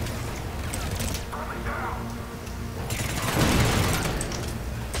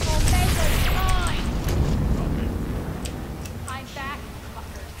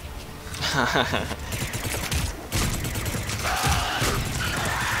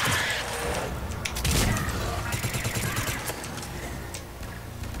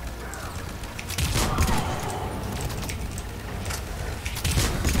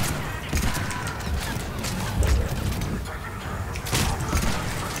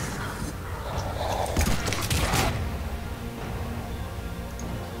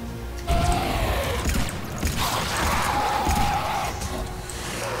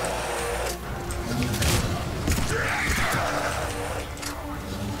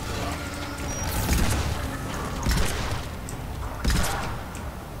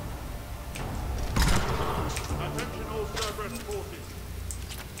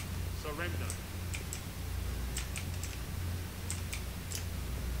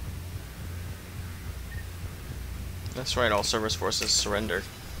 That's right, all Cerberus forces surrender.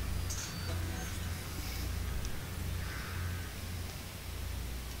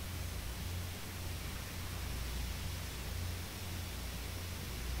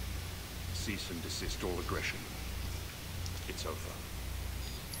 Cease and desist all aggression. It's over.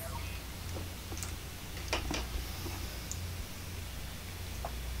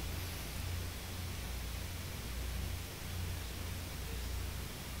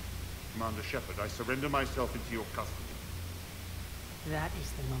 Commander Shepard, I surrender myself into your custody. That is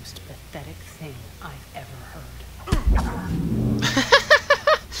the most pathetic thing I've ever heard.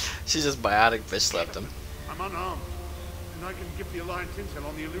 She just biotic bitch slapped him. I'm unarmed, and I can give the Alliance intel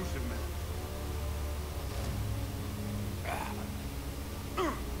on the elusive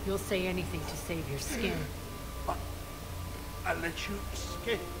man. You'll say anything to save your skin. I let you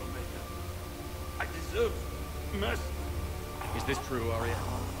escape, Omega. I deserve mercy. Is this true, Arya?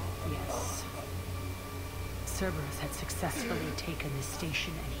 Yes. Cerberus had successfully taken this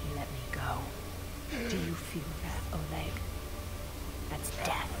station and he let me go. Do you feel that, Oleg? That's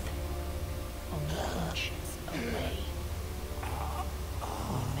death. Only inches away.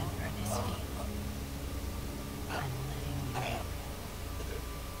 Remember this feeling. I'm letting you live.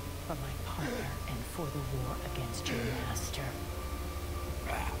 For my partner and for the war against your master.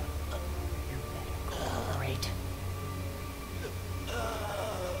 You better cooperate.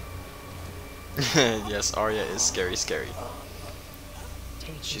 Yes, Arya is scary.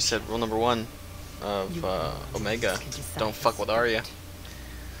 She said rule number 1 of Omega, don't fuck with Arya.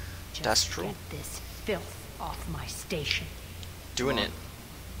 That's true. Get this filth off my station. Doing it.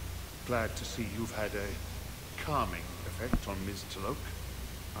 Glad to see you've had a calming effect on Ms. Talok.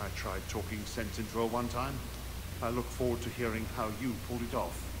 I tried talking sense into her one time. I look forward to hearing how you pulled it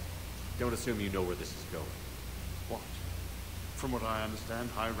off. Don't assume you know where this is going. What? From what I understand,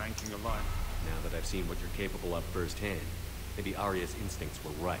 high-ranking Alliance. Now that I've seen what you're capable of firsthand, maybe Arya's instincts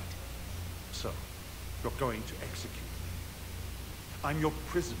were right. So, you're going to execute me. I'm your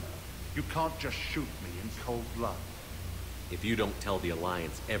prisoner. You can't just shoot me in cold blood. If you don't tell the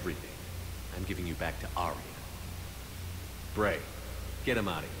Alliance everything, I'm giving you back to Arya. Bray, get him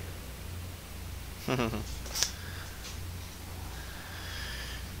out of here.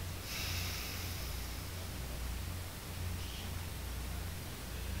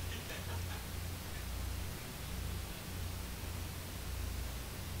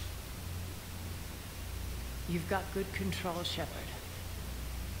 You've got good control, Shepard.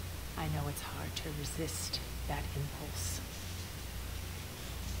 I know it's hard to resist that impulse.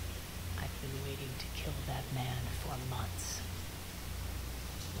 I've been waiting to kill that man for months.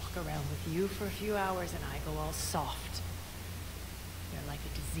 Walk around with you for a few hours and I go all soft. You're like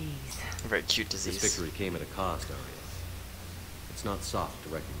a disease. A very cute disease. This victory came at a cost, Arya. It's not soft to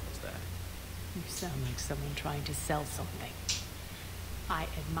recognize that. You sound like someone trying to sell something. I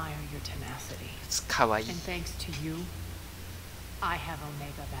admire your tenacity. It's kawaii. And thanks to you, I have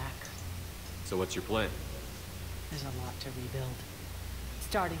Omega back. So what's your plan? There's a lot to rebuild.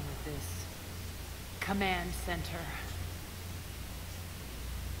 Starting with this command center.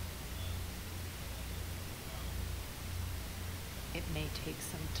 It may take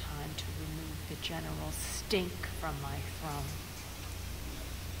some time to remove the general stink from my throne.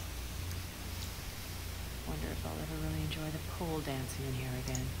 Wonder if I'll ever really enjoy the pole dancing in here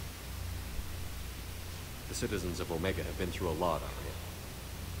again. The citizens of Omega have been through a lot, Arya.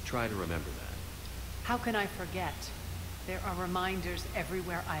 Try to remember that. How can I forget? There are reminders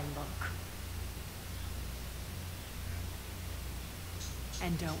everywhere I look.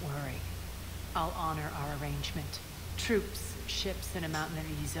 And don't worry. I'll honor our arrangement. Troops, ships, and a mountain of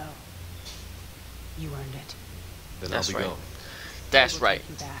Izo. You earned it. Then That's I'll be right. going. That's I will right. take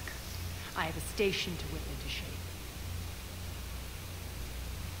you back. I have a station to whip into shape.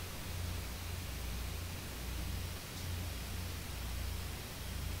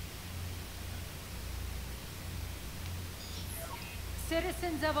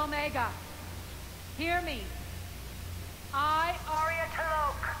 Citizens of Omega, hear me. I, Arya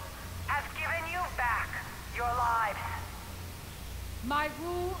T'Loak, have given you back your lives. My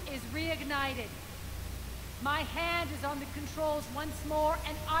rule is reignited. My hand is on the controls once more,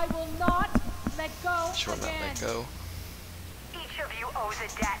 and I will not let go Sure, not again. let go. Each of you owes a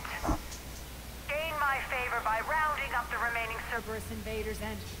debt. Gain my favor by rounding up the remaining Cerberus invaders,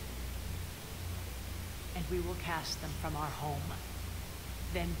 and we will cast them from our home.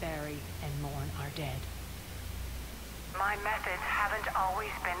 Then bury and mourn our dead. My methods haven't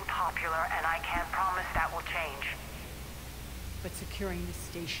always been popular, and I can't promise that will change. But securing the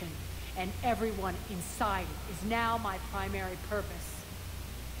station and everyone inside it is now my primary purpose.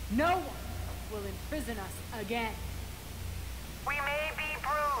 No one will imprison us again. We may be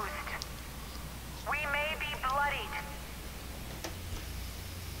bruised. We may be bloodied.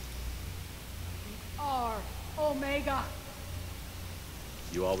 We are Omega.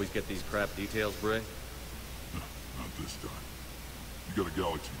 You always get these crap details, Bray? Not this time. You got a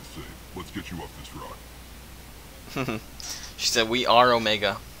galaxy to save. Let's get you up this rock. She said, "We are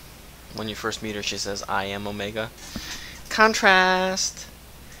Omega." When you first meet her, she says, "I am Omega." Contrast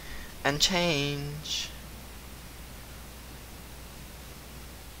and change.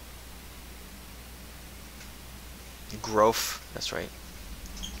 Growth. That's right.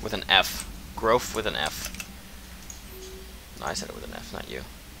 With an F. Growth with an F. No, I said it with an F, not you.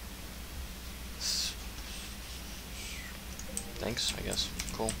 Thanks, I guess.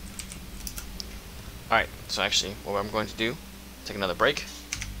 Cool. Alright, so actually, what I'm going to do, take another break.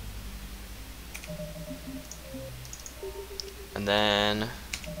 And then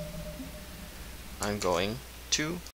I'm going to